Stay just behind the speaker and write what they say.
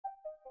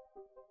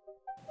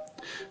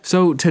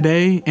So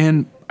today,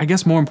 and I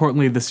guess more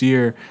importantly this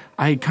year,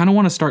 I kind of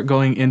want to start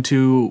going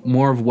into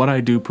more of what I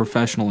do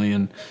professionally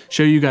and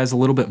show you guys a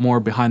little bit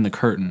more behind the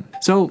curtain.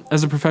 So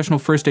as a professional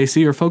first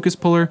AC or focus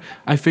puller,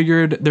 I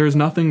figured there's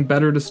nothing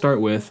better to start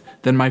with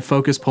than my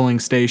focus pulling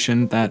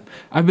station that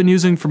I've been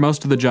using for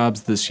most of the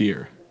jobs this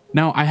year.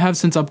 Now, I have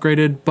since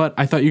upgraded, but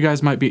I thought you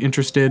guys might be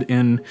interested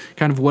in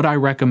kind of what I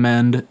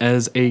recommend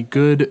as a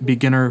good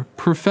beginner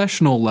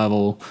professional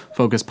level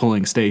focus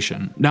pulling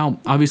station. Now,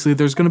 obviously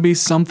there's going to be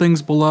some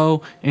things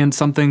below and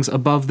some things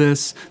above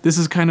this. This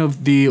is kind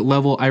of the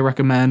level I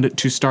recommend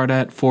to start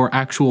at for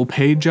actual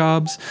paid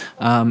jobs.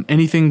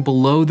 Anything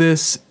below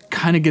this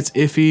kind of gets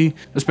iffy,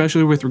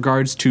 especially with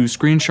regards to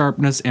screen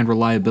sharpness and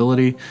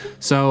reliability.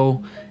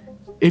 So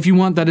if you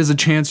want, that is a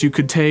chance you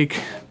could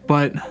take,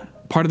 but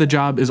part of the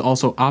job is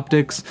also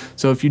optics,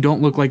 so if you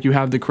don't look like you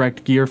have the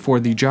correct gear for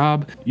the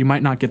job, you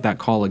might not get that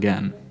call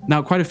again.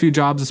 Now, quite a few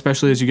jobs,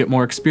 especially as you get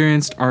more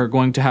experienced, are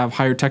going to have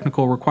higher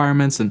technical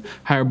requirements and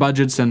higher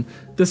budgets, and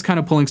this kind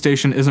of pulling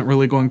station isn't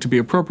really going to be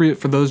appropriate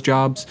for those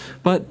jobs,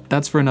 but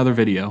that's for another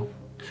video.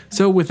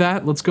 So with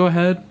that, let's go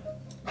ahead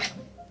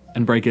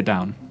and break it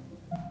down.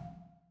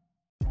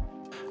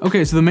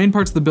 Okay, so the main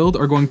parts of the build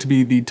are going to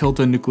be the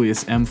Tilta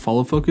Nucleus M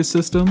follow focus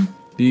system,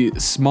 the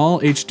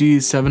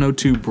SmallHD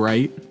 702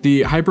 Bright,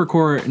 the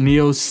HyperCore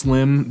Neo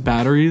Slim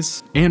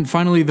batteries, and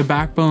finally the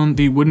backbone,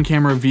 the Wooden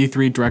Camera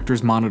V3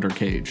 Director's Monitor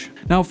Cage.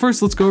 Now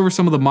first, let's go over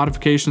some of the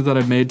modifications that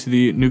I've made to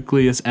the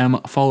Nucleus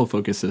M follow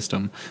focus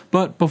system.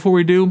 But before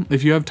we do,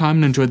 if you have time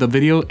and enjoyed the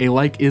video, a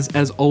like is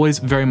as always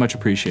very much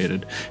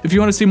appreciated. If you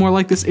want to see more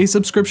like this, a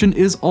subscription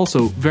is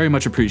also very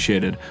much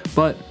appreciated.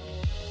 But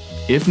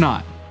if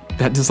not,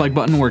 that dislike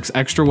button works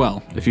extra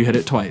well if you hit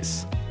it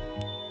twice.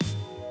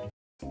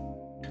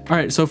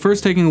 Alright, so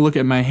first taking a look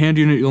at my hand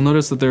unit, you'll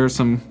notice that there are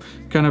some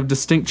kind of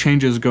distinct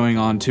changes going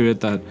on to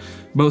it that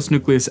most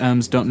Nucleus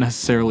M's don't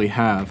necessarily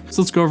have.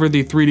 So let's go over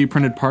the 3D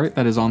printed part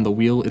that is on the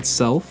wheel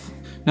itself.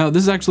 Now,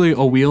 this is actually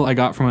a wheel I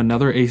got from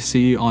another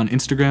AC on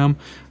Instagram.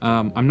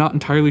 I'm not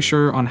entirely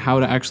sure on how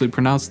to actually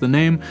pronounce the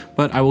name,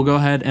 but I will go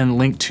ahead and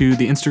link to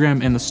the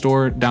Instagram and the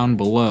store down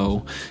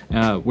below,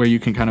 where you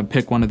can kind of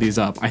pick one of these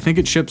up. I think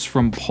it ships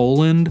from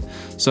Poland,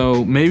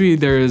 so maybe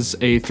there's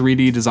a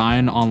 3D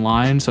design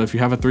online, so if you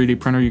have a 3D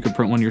printer, you could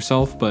print one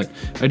yourself, but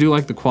I do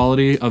like the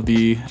quality of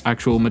the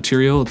actual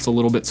material. It's a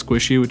little bit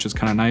squishy, which is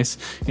kind of nice,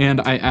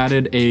 and I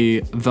added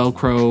a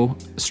Velcro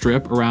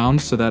strip around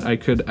so that I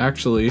could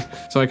actually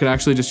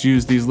just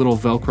use these little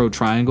Velcro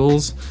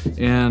triangles,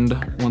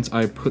 and once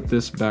I put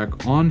this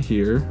back on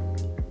here,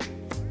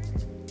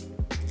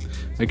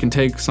 I can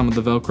take some of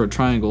the Velcro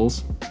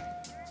triangles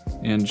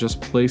and just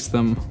place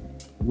them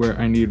where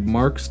I need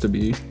marks to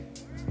be,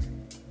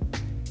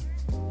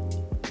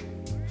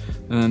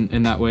 and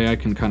in that way I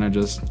can kind of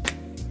just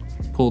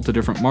pull to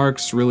different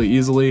marks really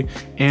easily,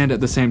 and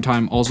at the same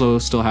time also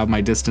still have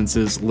my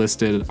distances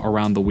listed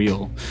around the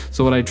wheel.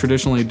 So what I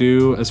traditionally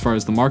do as far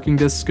as the marking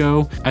discs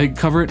go, I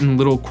cover it in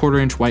little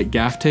 1/4-inch white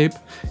gaff tape,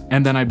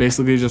 and then I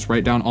basically just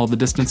write down all the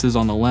distances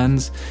on the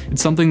lens.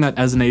 It's something that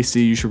as an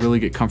AC you should really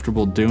get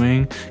comfortable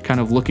doing,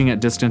 kind of looking at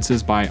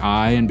distances by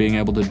eye and being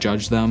able to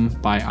judge them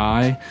by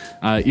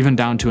eye, even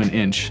down to 1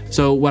 inch.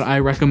 So what I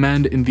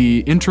recommend in the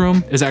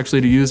interim is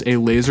actually to use a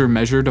laser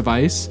measure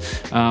device.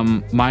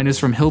 Mine is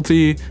from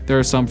Hilti. There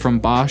are some from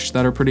Bosch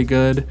that are pretty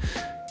good.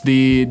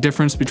 The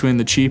difference between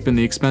the cheap and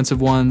the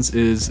expensive ones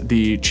is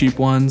the cheap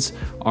ones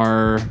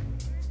are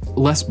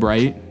less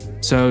bright,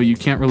 so you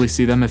can't really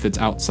see them if it's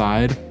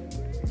outside,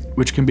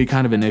 which can be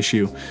kind of an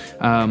issue.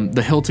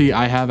 The Hilti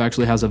I have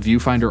actually has a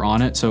viewfinder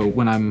on it, so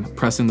when I'm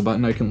pressing the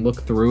button I can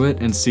look through it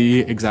and see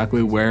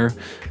exactly where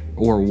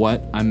or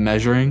what I'm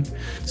measuring.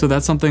 So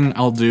that's something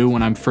I'll do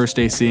when I'm first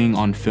ACing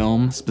on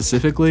film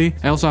specifically.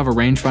 I also have a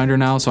rangefinder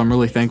now, so I'm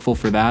really thankful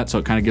for that. So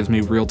it kind of gives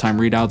me real-time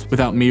readouts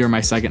without me or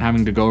my second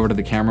having to go over to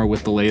the camera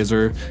with the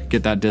laser,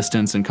 get that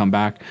distance and come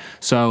back.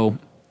 So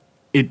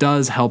it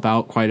does help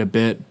out quite a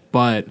bit,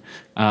 but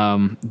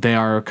they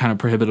are kind of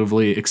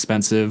prohibitively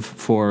expensive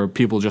for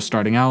people just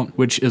starting out,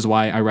 which is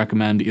why I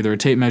recommend either a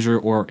tape measure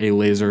or a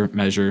laser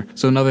measure.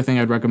 So another thing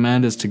I'd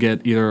recommend is to get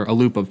either a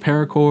loop of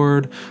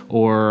paracord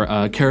or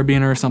a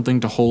carabiner or something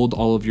to hold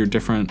all of your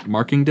different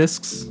marking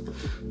discs.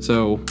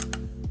 So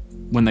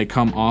when they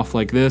come off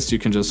like this, you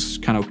can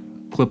just kind of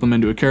clip them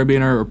into a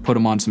carabiner or put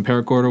them on some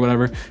paracord or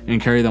whatever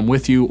and carry them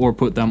with you, or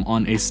put them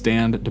on a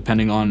stand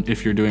depending on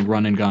if you're doing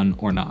run and gun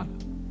or not.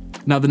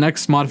 Now the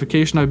next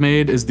modification I've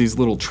made is these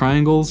little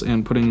triangles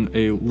and putting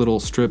a little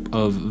strip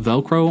of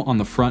Velcro on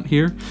the front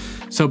here.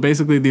 So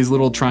basically these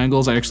little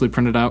triangles I actually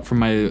printed out from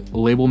my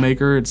label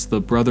maker. It's the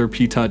Brother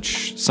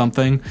P-Touch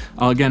something.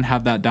 I'll again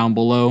have that down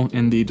below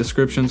in the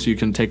description so you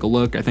can take a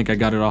look. I think I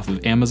got it off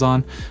of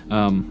Amazon.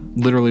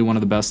 Literally one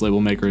of the best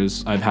label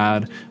makers I've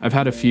had. I've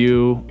had a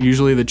few.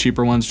 Usually the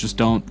cheaper ones just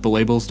the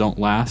labels don't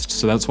last.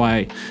 So that's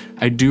why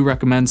I do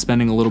recommend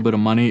spending a little bit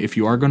of money if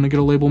you are going to get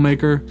a label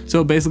maker.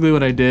 So basically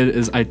what I did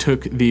is I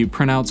took the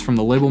printouts from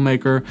the label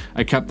maker,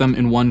 I kept them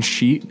in one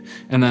sheet,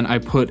 and then I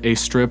put a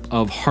strip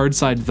of hard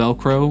side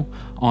Velcro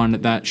on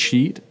that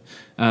sheet.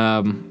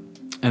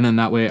 And then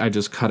that way I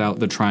just cut out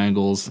the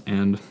triangles,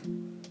 and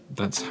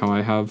that's how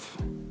I have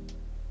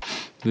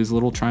these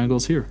little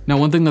triangles here. Now,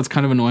 one thing that's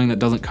kind of annoying that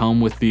doesn't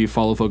come with the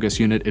follow focus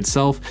unit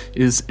itself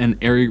is an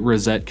Arri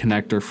rosette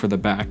connector for the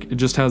back. It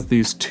just has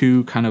these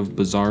two kind of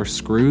bizarre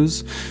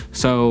screws.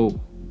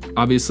 So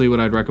obviously what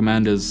I'd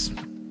recommend is,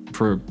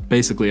 for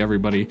basically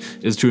everybody,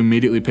 is to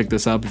immediately pick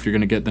this up if you're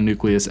going to get the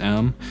Nucleus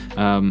M.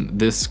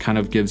 This kind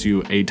of gives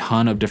you a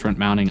ton of different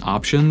mounting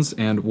options,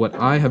 and what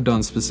I have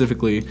done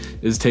specifically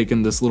is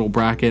taken this little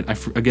bracket.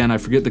 Again, I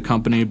forget the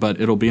company,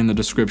 but it'll be in the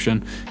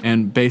description,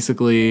 and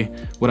basically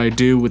what I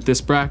do with this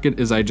bracket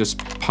is I just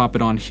pop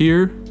it on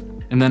here,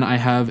 and then I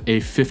have a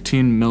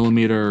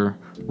 15mm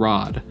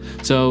rod.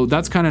 So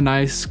that's kind of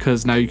nice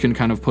because now you can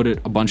kind of put it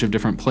a bunch of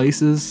different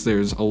places.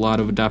 There's a lot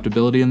of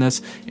adaptability in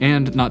this,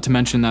 and not to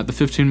mention that the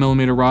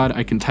 15mm rod,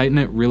 I can tighten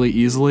it really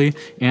easily,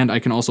 and I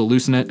can also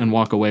loosen it and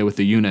walk away with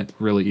the unit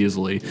really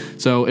easily.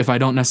 So if I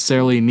don't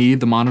necessarily need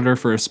the monitor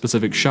for a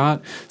specific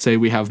shot, say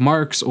we have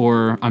marks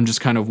or I'm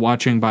just kind of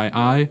watching by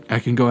eye, I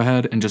can go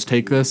ahead and just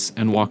take this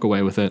and walk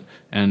away with it,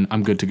 and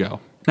I'm good to go.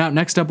 Now,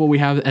 next up, what we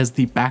have as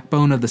the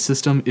backbone of the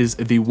system is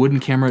the wooden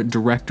camera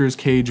director's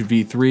cage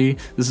V3.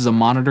 This is a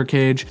monitor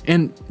cage,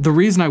 and the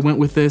reason I went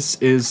with this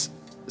is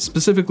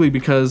specifically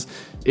because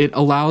it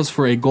allows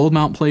for a gold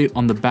mount plate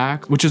on the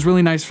back, which is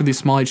really nice for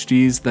these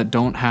SmallHDs that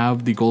don't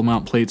have the gold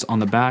mount plates on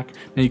the back.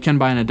 Now, you can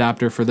buy an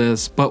adapter for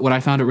this, but what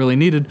I found it really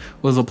needed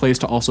was a place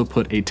to also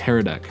put a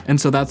Terra deck. And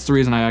so that's the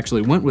reason I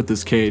actually went with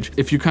this cage.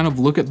 If you kind of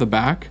look at the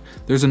back,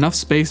 there's enough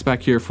space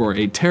back here for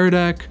a Terra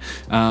deck,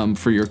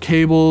 for your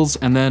cables,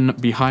 and then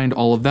behind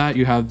all of that,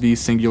 you have the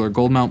singular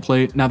gold mount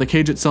plate. Now, the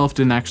cage itself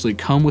didn't actually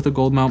come with a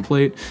gold mount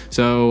plate,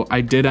 so I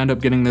did end up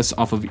getting this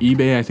off of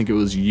eBay. I think it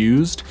was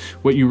used.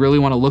 What you really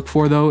want to look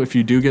for, though, if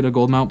you do get a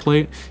gold mount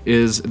plate,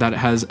 is that it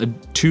has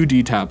two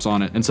D taps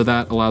on it, and so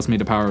that allows me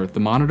to power the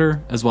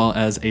monitor as well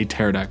as a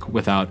Terra deck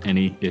without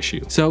any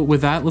issue. So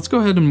with that, let's go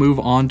ahead and move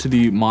on to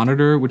the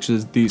monitor, which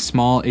is the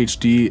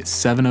SmallHD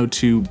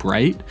 702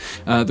 Bright.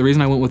 The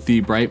reason I went with the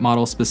Bright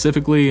model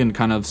specifically and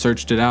kind of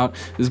searched it out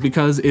is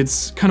because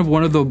it's kind of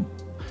one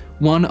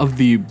of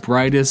the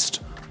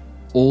brightest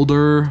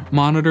older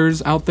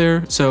monitors out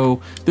there.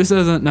 So this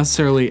isn't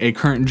necessarily a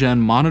current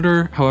gen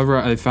monitor. However,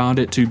 I found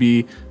it to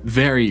be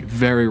very,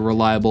 very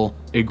reliable,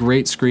 a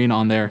great screen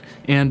on there,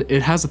 and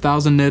it has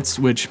 1000 nits,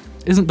 which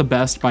isn't the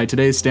best by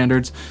today's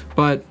standards,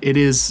 but it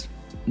is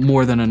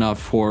more than enough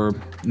for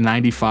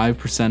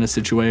 95% of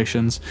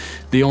situations.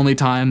 The only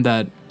time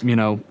that, you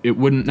know, it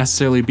wouldn't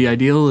necessarily be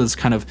ideal is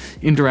kind of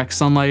indirect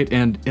sunlight,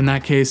 and in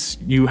that case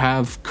you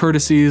have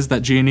courtesies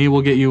that G&E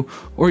will get you,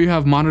 or you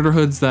have monitor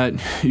hoods that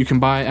you can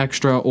buy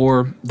extra,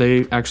 or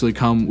they actually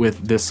come with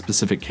this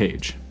specific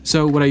cage.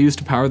 So what I use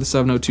to power the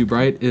 702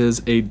 Bright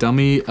is a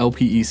dummy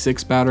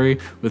LPE6 battery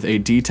with a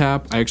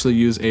D-tap. I actually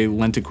use a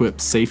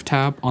Lentequip Safe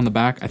Tap on the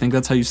back. I think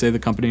that's how you say the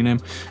company name.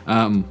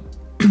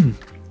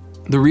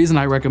 The reason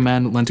I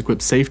recommend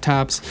Lentequip Safe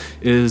Taps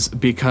is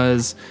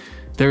because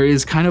there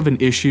is kind of an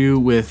issue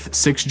with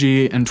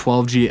 6G and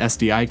 12G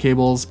SDI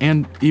cables,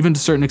 and even to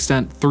a certain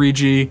extent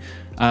 3G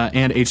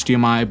and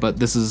HDMI, but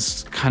this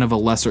is kind of a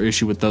lesser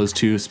issue with those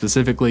two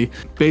specifically.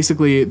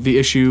 Basically, the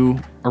issue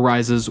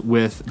arises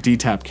with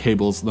D-tap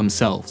cables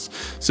themselves.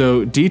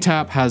 So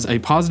D-tap has a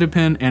positive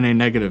pin and a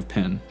negative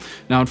pin.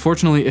 Now,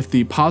 unfortunately, if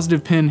the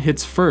positive pin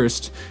hits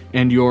first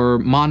and your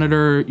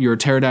monitor, your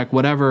Terra deck,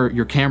 whatever,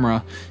 your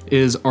camera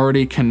is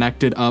already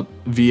connected up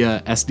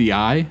via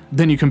SDI,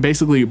 then you can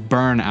basically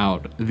burn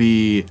out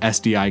the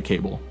SDI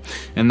cable.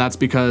 And that's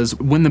because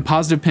when the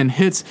positive pin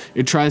hits,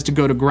 it tries to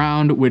go to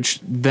ground, which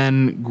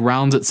then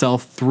grounds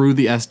itself through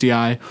the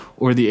SDI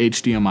or the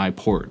HDMI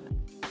port.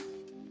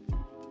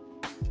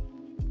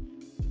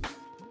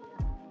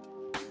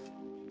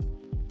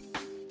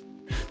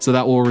 So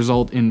that will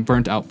result in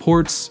burnt out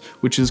ports,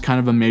 which is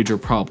kind of a major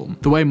problem.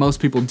 The way most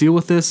people deal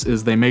with this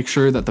is they make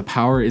sure that the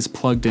power is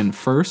plugged in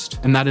first,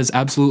 and that is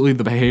absolutely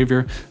the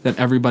behavior that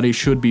everybody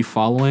should be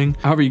following.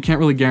 However, you can't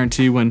really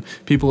guarantee when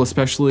people,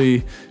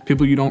 especially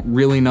people you don't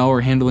really know,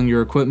 are handling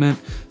your equipment.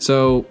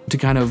 So to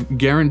kind of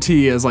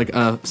guarantee as like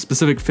a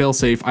specific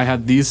failsafe, I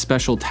have these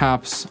special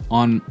taps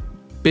on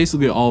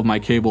basically all of my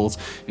cables,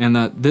 and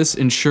that this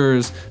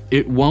ensures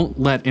it won't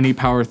let any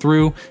power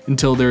through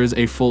until there is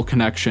a full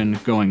connection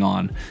going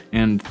on,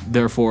 and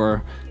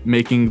therefore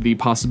making the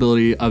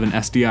possibility of an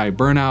SDI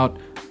burnout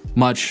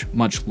much,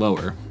 much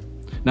lower.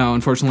 Now,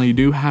 unfortunately, you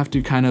do have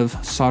to kind of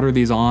solder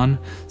these on,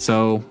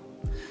 so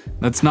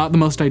that's not the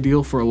most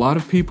ideal for a lot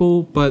of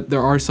people, but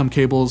there are some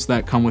cables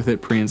that come with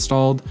it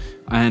pre-installed,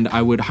 and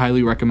I would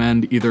highly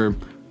recommend either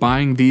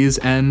buying these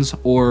ends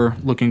or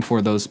looking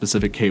for those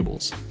specific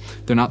cables.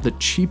 They're not the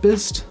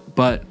cheapest,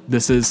 but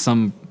this is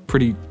some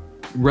pretty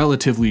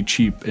relatively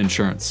cheap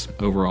insurance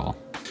overall.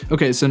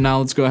 Okay, so now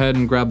let's go ahead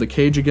and grab the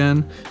cage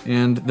again,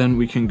 and then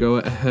we can go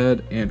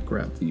ahead and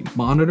grab the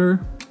monitor.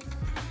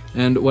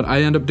 And what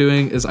I end up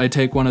doing is I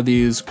take one of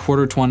these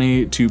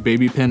 1/4-20 to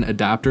baby pin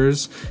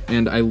adapters,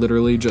 and I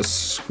literally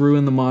just screw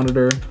in the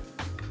monitor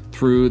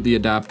through the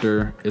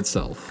adapter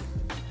itself.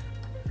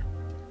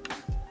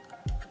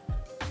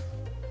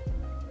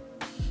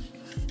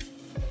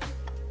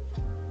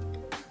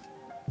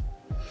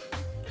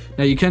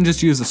 Now you can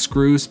just use a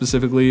screw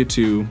specifically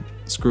to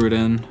screw it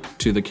in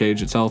to the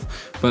cage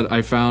itself, but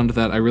I found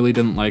that I really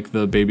didn't like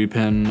the baby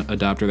pin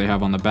adapter they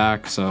have on the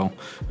back, so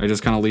I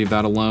just kind of leave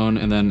that alone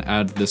and then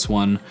add this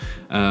one.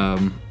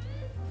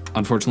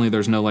 Unfortunately,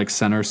 there's no like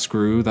center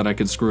screw that I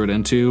could screw it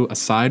into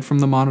aside from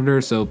the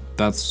monitor, so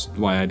that's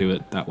why I do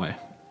it that way.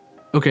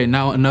 Okay,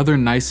 now another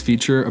nice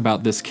feature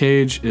about this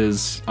cage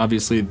is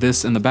obviously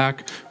this in the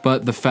back,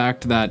 but the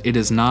fact that it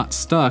is not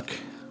stuck,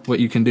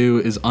 what you can do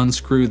is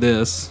unscrew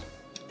this,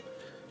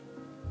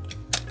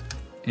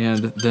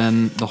 and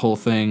then the whole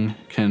thing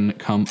can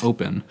come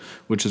open,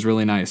 which is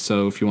really nice.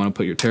 So if you want to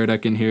put your tear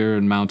deck in here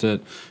and mount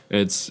it,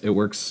 it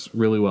works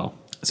really well.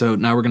 So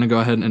now we're gonna go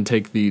ahead and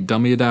take the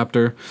dummy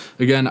adapter.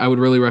 Again, I would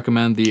really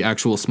recommend the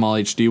actual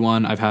SmallHD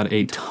one. I've had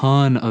a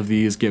ton of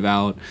these give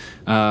out,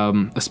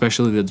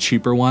 especially the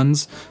cheaper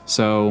ones.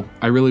 So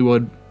I really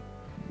would,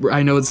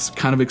 I know it's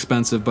kind of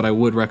expensive, but I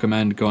would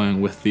recommend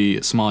going with the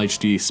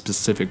SmallHD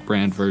specific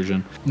brand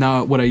version.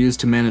 Now, what I use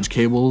to manage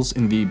cables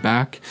in the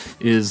back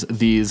is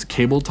these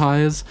cable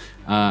ties.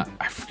 I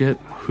forget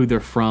who they're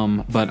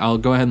from, but I'll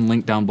go ahead and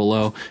link down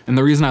below. And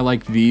the reason I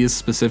like these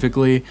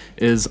specifically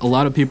is a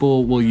lot of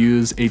people will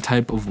use a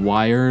type of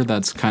wire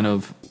that's kind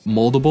of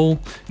moldable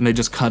and they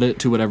just cut it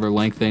to whatever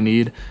length they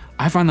need.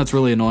 I find that's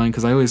really annoying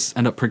because I always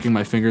end up pricking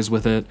my fingers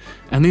with it,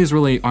 and these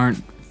really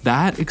aren't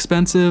that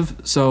expensive,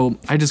 so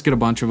I just get a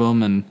bunch of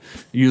them and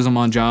use them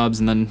on jobs,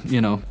 and then,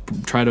 you know,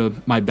 try to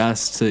my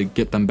best to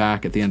get them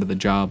back at the end of the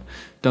job.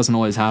 Doesn't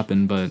always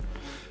happen, but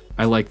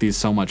I like these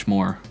so much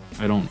more.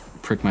 I don't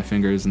prick my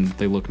fingers and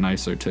they look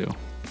nicer too.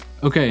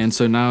 Okay, and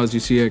so now as you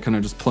see, I kind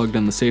of just plugged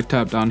in the safe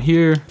tap down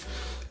here.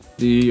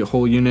 The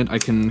whole unit I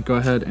can go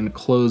ahead and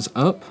close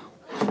up.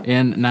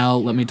 And now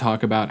let me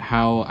talk about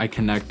how I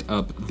connect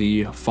up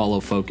the follow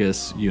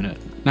focus unit.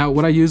 Now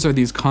what I use are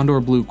these Condor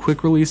Blue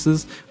quick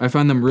releases. I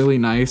find them really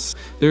nice.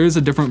 There is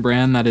a different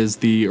brand that is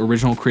the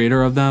original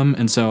creator of them,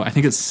 and so I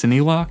think it's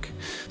Cinelock.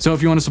 So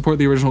if you want to support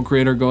the original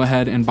creator, go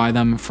ahead and buy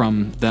them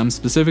from them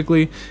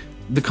specifically.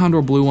 The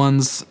Condor Blue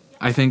ones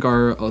I think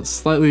are a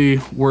slightly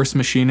worse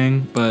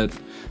machining, but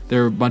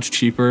they're much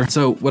cheaper.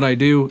 So what I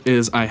do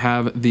is I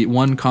have the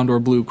one Condor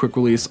Blue quick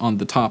release on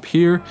the top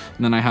here,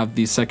 and then I have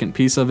the second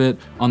piece of it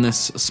on this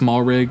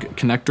small rig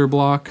connector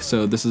block.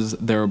 So this is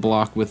their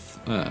block with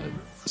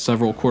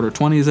several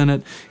 1/4-20s in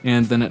it,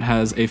 and then it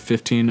has a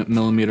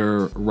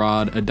 15mm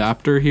rod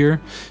adapter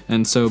here.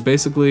 And so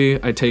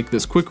basically I take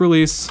this quick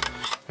release,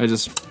 I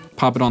just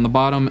pop it on the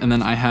bottom, and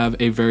then I have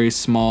a very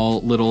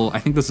small little, I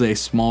think this is a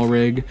small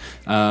rig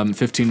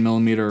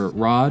 15mm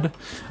rod.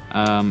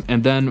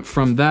 And then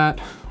from that,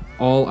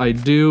 all I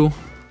do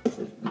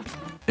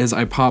is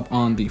I pop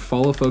on the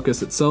follow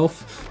focus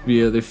itself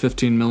via the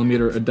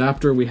 15mm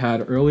adapter we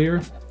had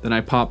earlier. Then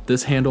I pop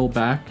this handle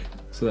back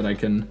so that I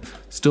can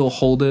still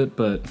hold it,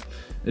 but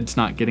it's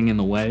not getting in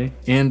the way.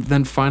 And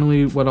then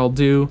finally what I'll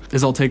do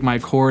is I'll take my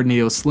Core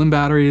Neo Slim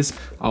batteries,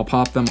 I'll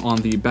pop them on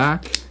the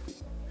back,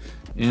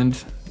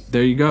 and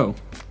there you go.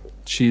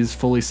 She's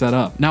fully set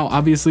up. Now,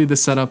 obviously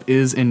this setup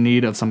is in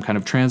need of some kind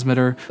of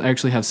transmitter. I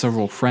actually have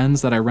several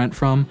friends that I rent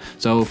from,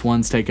 so if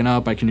one's taken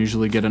up, I can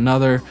usually get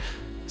another.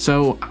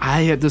 So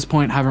I, at this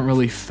point, haven't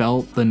really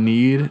felt the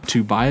need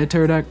to buy a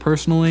tear deck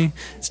personally.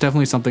 It's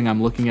definitely something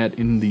I'm looking at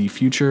in the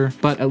future,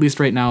 but at least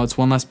right now it's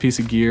one less piece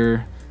of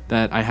gear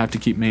that I have to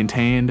keep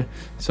maintained.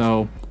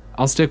 So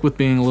I'll stick with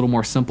being a little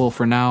more simple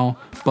for now,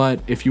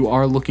 but if you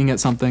are looking at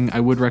something, I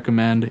would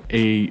recommend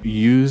a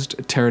used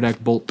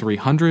Teradek Bolt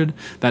 300.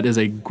 That is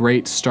a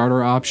great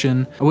starter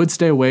option. I would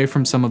stay away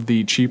from some of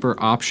the cheaper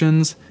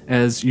options,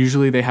 as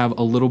usually they have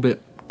a little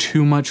bit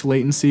too much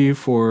latency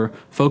for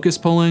focus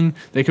pulling.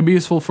 They could be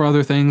useful for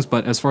other things,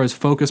 but as far as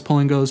focus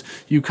pulling goes,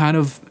 you kind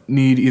of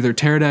need either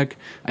Teradek,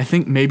 I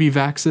think maybe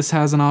Vaxis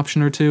has an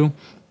option or two,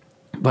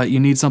 but you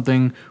need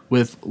something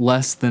with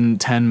less than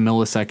 10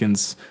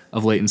 milliseconds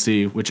of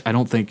latency, which I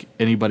don't think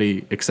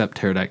anybody except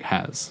Teradek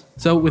has.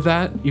 So with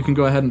that, you can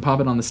go ahead and pop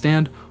it on the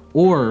stand,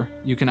 or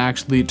you can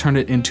actually turn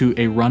it into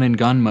a run and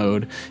gun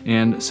mode.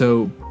 And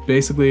so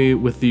basically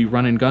with the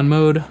run and gun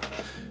mode,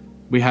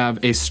 we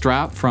have a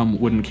strap from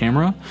Wooden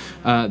Camera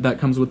that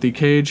comes with the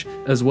cage,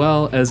 as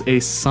well as a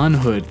sun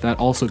hood that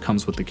also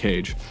comes with the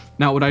cage.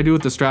 Now what I do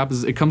with the strap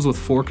is it comes with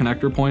 4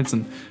 connector points,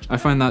 and I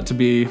find that to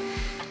be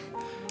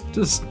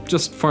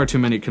just far too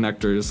many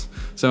connectors.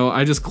 So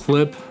I just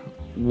clip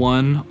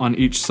one on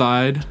each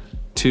side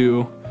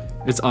to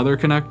its other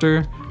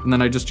connector, and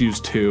then I just use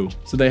 2.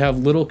 So they have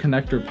little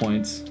connector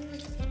points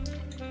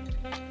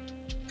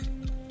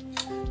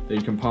that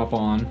you can pop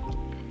on.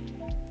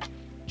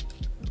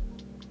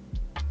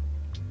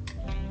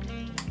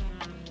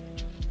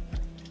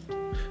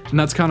 And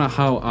that's kind of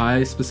how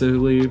I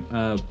specifically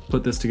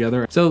put this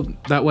together. So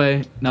that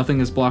way, nothing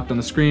is blocked on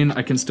the screen.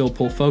 I can still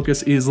pull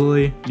focus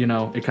easily. You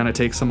know, it kind of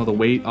takes some of the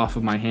weight off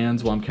of my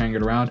hands while I'm carrying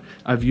it around.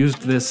 I've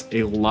used this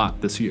a lot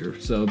this year,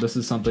 so this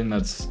is something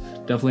that's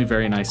definitely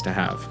very nice to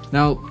have.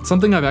 Now,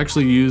 something I've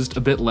actually used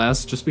a bit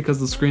less just because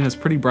the screen is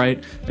pretty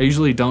bright. I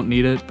usually don't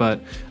need it,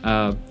 but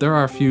there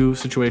are a few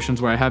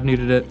situations where I have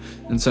needed it.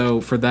 And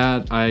so for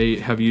that, I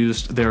have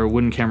used their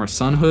wooden camera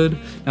sun hood.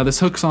 Now this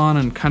hooks on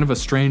in kind of a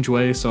strange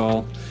way, so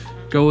I'll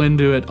go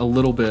into it a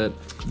little bit,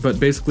 but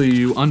basically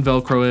you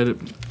unvelcro it,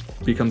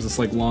 becomes this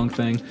like long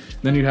thing.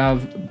 Then you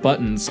have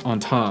buttons on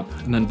top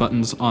and then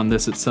buttons on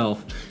this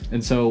itself.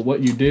 And so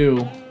what you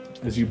do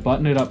is you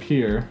button it up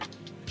here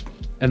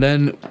and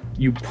then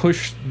you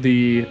push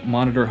the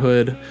monitor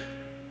hood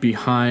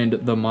behind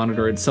the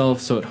monitor itself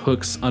so it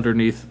hooks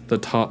underneath the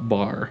top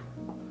bar.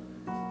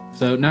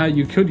 So now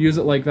you could use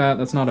it like that.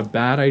 That's not a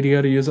bad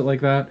idea to use it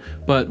like that.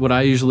 But what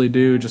I usually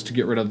do just to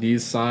get rid of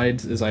these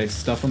sides is I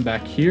stuff them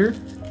back here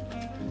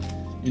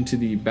into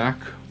the back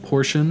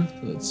portion.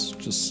 It's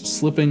just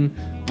slipping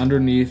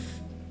underneath,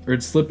 or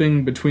it's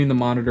slipping between the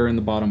monitor and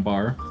the bottom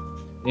bar.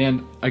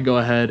 And I go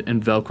ahead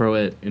and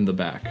Velcro it in the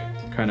back,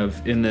 kind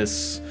of in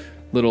this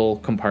little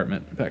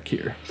compartment back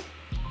here.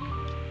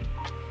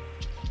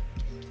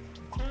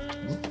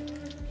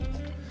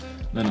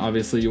 Then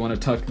obviously you want to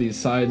tuck these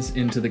sides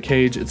into the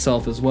cage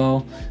itself as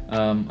well.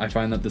 I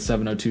find that the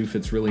 702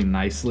 fits really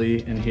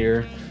nicely in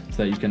here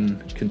so that you can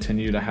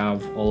continue to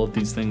have all of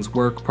these things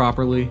work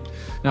properly.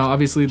 Now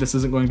obviously this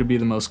isn't going to be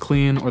the most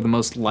clean or the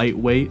most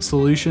lightweight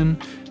solution.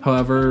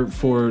 However,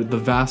 for the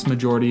vast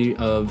majority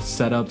of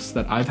setups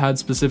that I've had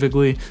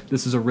specifically,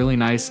 this is a really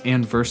nice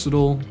and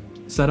versatile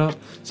setup.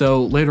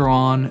 So later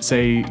on,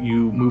 say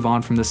you move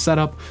on from this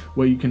setup,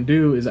 what you can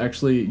do is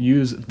actually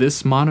use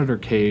this monitor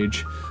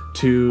cage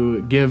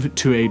to give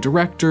to a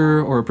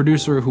director or a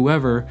producer or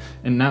whoever,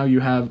 and now you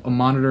have a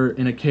monitor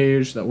in a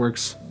cage that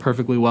works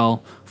perfectly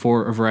well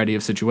for a variety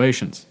of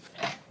situations.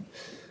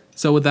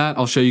 So with that,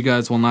 I'll show you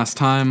guys one last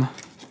time.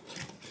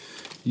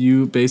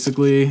 You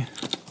basically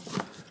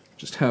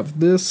just have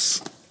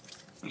this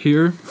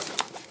here,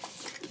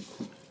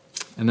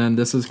 and then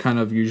this is kind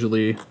of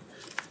usually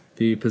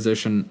the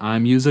position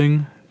I'm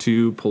using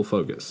to pull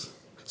focus.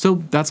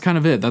 So that's kind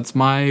of it. That's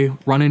my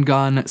run and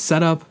gun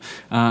setup,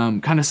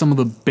 kind of some of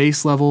the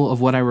base level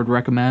of what I would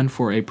recommend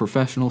for a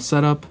professional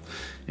setup.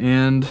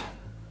 And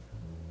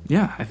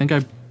yeah, I think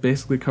I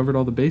basically covered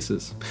all the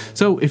bases.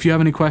 So if you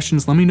have any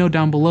questions, let me know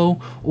down below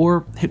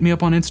or hit me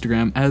up on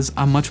Instagram, as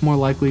I'm much more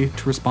likely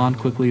to respond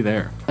quickly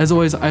there. As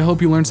always, I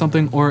hope you learned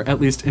something or at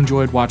least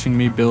enjoyed watching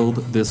me build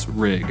this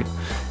rig.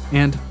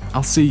 And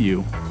I'll see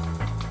you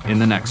in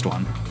the next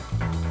one.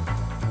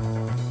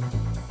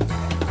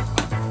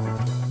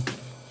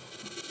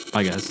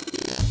 Bye guys.